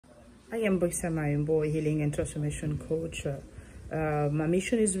I am Boysa Mayumbo, a healing and transformation coach. My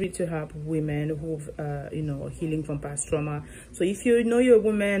mission is really to help women who've, healing from past trauma. So if you know you're a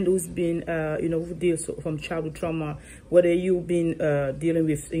woman who's been, who deals from childhood trauma, whether you've been dealing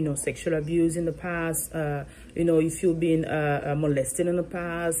with, sexual abuse in the past, if you've been molested in the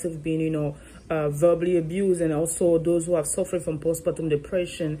past, you've been, verbally abused, and also those who have suffered from postpartum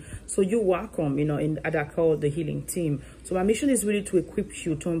depression. So you're welcome, in I call the healing team. So my mission is really to equip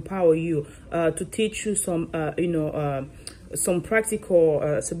you, to empower you, to teach you some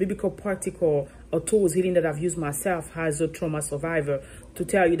practical, some biblical practical tools, healing that I've used myself as a trauma survivor, to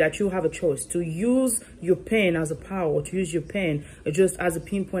tell you that you have a choice to use your pain as a power, to use your pain just as a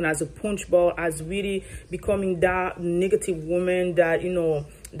pinpoint, as a punch ball, as really becoming that negative woman that,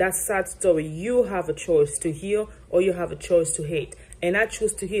 that sad story. You have a choice to heal, or you have a choice to hate. And I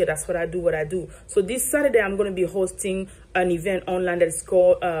choose to heal. That's what I do. So this Saturday, I'm going to be hosting an event online that is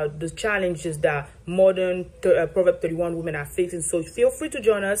called the challenges that modern Proverb 31 women are facing. So feel free to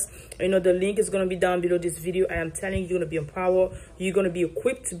join us. The link is going to be down below this video. I am telling you, you're going to be empowered. You're going to be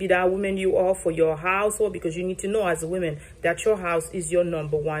equipped to be that woman you are for your household, because you need to know as a woman that your house is your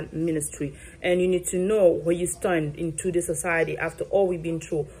 #1 ministry. And you need to know where you stand into the society after all we've been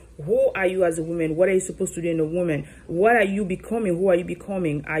through. Who are you as a woman? What are you supposed to do in a woman? What are you becoming? Who are you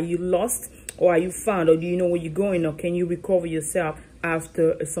becoming? Are you lost, or are you found? Or do you know where you're going? Or can you recover yourself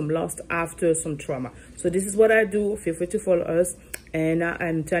after some loss, after some trauma? So this is what I do. Feel free to follow us. And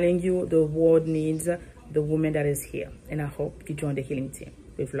I'm telling you, the world needs the woman that is here. And I hope you join the healing team.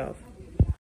 With love.